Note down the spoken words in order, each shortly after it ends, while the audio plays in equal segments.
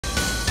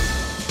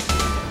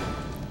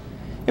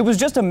It was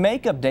just a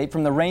makeup date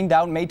from the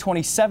rained-out May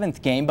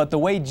 27th game, but the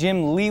way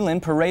Jim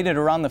Leyland paraded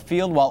around the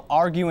field while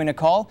arguing a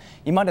call,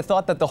 you might have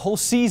thought that the whole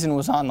season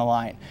was on the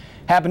line.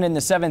 Happened in the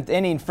 7th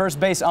inning.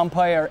 First base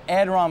umpire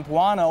Ed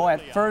Rompuano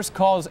at first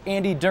calls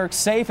Andy Dirks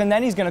safe, and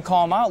then he's going to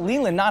call him out.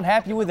 Leyland not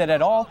happy with it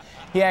at all.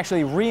 He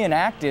actually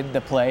reenacted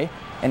the play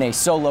in a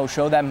solo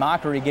show, that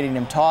mockery getting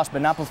him tossed,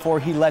 but not before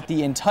he let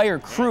the entire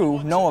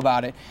crew know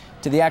about it.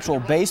 To the actual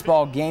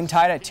baseball game,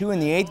 tied at 2 in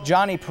the 8th,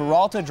 Johnny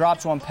Peralta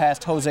drops one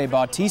past Jose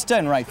Bautista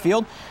in right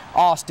field.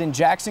 Austin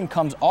Jackson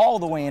comes all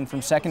the way in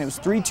from second. It was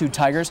 3-2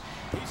 Tigers.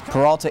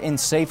 Peralta in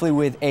safely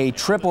with a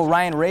triple.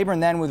 Ryan Rayburn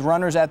then with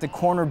runners at the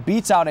corner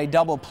beats out a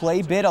double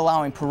play bid,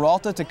 allowing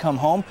Peralta to come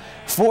home.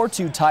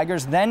 4-2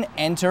 Tigers. Then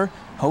enter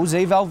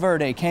Jose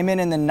Valverde. Came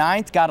in the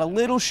 9th, got a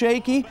little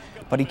shaky,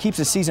 but he keeps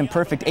the season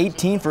perfect.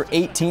 18 for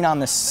 18 on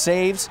the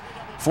saves.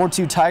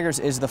 4-2 Tigers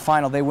is the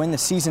final. They win the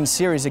season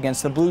series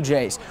against the Blue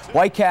Jays.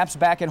 Whitecaps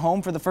back at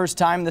home for the first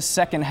time the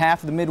second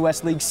half of the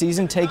Midwest League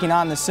season, taking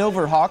on the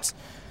Silverhawks.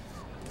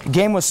 The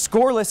game was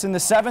scoreless in the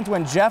 7th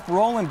when Jeff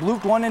Rowland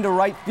blooped one into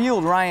right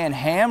field. Ryan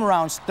Ham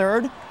rounds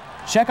third.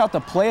 Check out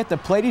the play at the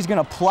plate. He's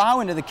going to plow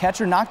into the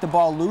catcher, knock the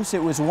ball loose.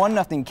 It was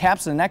 1-0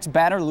 Caps. The next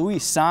batter,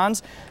 Luis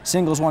Sanz,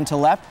 singles one to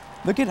left.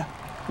 Look at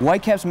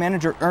Whitecaps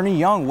manager Ernie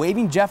Young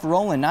waving Jeff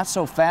Rowland not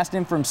so fast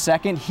in from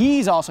second.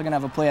 He's also going to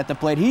have a play at the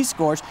plate. He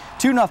scores.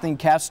 2-0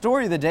 Caps.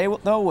 Story of the day,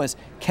 though, was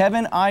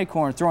Kevin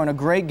Eichhorn throwing a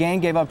great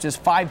game. Gave up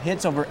just 5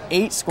 hits over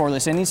 8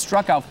 scoreless innings.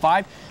 Struck out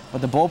 5, but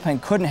the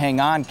bullpen couldn't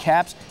hang on.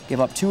 Caps gave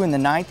up 2 in the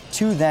 9th,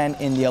 2 then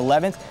in the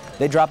 11th.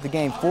 They dropped the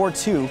game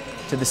 4-2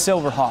 to the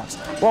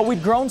Silverhawks. Well,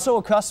 we'd grown so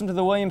accustomed to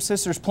the Williams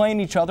sisters playing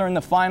each other in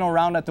the final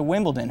round at the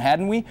Wimbledon,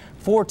 hadn't we?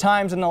 4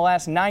 times in the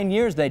last 9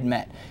 years they'd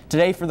met.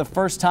 Today, for the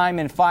first time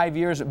in 5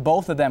 years,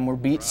 both of them were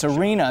beat.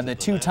 Serena, the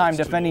 2-time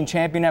defending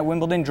champion at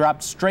Wimbledon,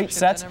 dropped straight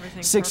sets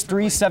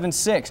 6-3,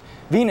 7-6.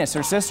 Venus,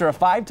 her sister, a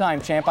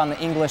 5-time champ on the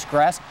English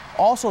grass,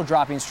 also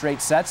dropping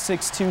straight sets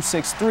 6-2,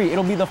 6-3.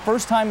 It'll be the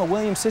first time a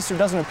Williams sister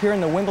doesn't appear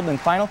in the Wimbledon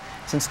final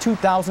since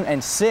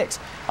 2006.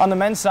 On the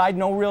men's side,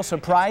 no real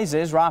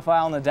surprises.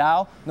 Rafael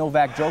Nadal,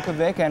 Novak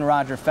Djokovic, and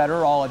Roger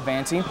Federer all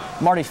advancing.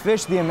 Mardy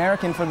Fish, the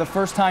American, for the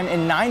first time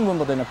in 9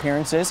 Wimbledon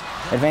appearances,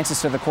 advances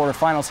to the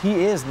quarterfinals.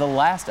 He is the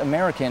last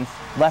American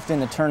left in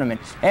the tournament.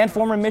 And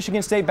former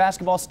Michigan State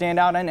basketball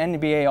standout and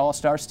NBA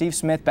All-Star Steve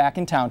Smith back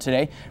in town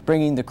today,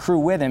 bringing the crew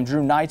with him.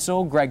 Drew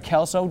Neitzel, Greg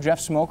Kelso, Jeff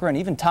Smoker, and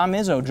even Tom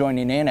Izzo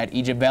joining in at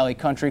Egypt Valley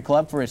Country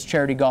Club for his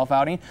charity golf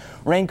outing.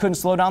 Rain couldn't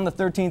slow down the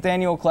 13th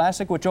annual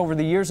Classic, which over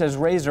the years has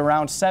raised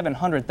around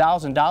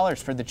 $700,000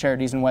 for the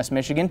charities in West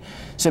Michigan.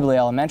 Sibley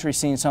Elementary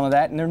seeing some of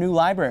that in their new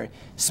library.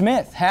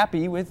 Smith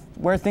happy with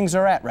where things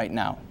are at right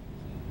now.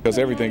 Because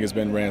everything has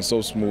been ran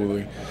so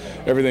smoothly.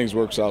 Everything's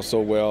works out so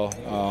well.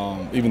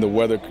 Even the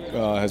weather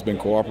has been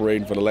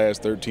cooperating for the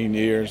last 13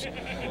 years.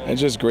 And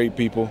just great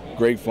people,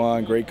 great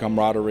fun, great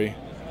camaraderie.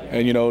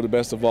 And you know, the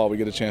best of all, we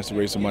get a chance to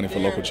raise some money for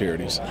local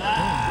charities.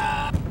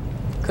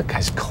 That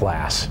guy's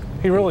class.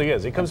 He really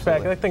is. He comes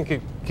back, and I think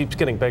it keeps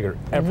getting bigger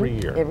every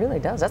year. It really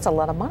does. That's a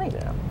lot of money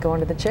going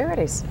to the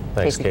charities.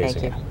 Thanks, Casey.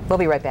 Thank you. We'll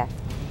be right back.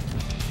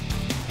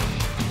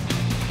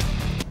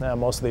 Now,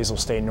 most of these will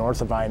stay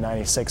north of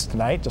I-96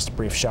 tonight. Just a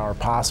brief shower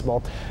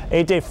possible.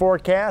 8-day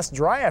forecast.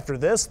 Dry after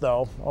this,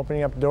 though.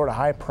 Opening up the door to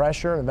high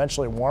pressure and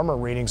eventually warmer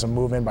readings will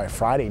move in by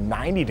Friday.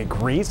 90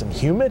 degrees and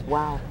humid.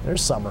 Wow.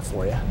 There's summer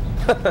for you.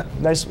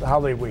 Nice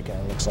holiday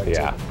weekend, it looks like.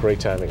 Yeah, great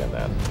timing on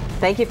that.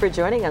 Thank you for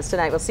joining us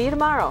tonight. We'll see you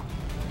tomorrow.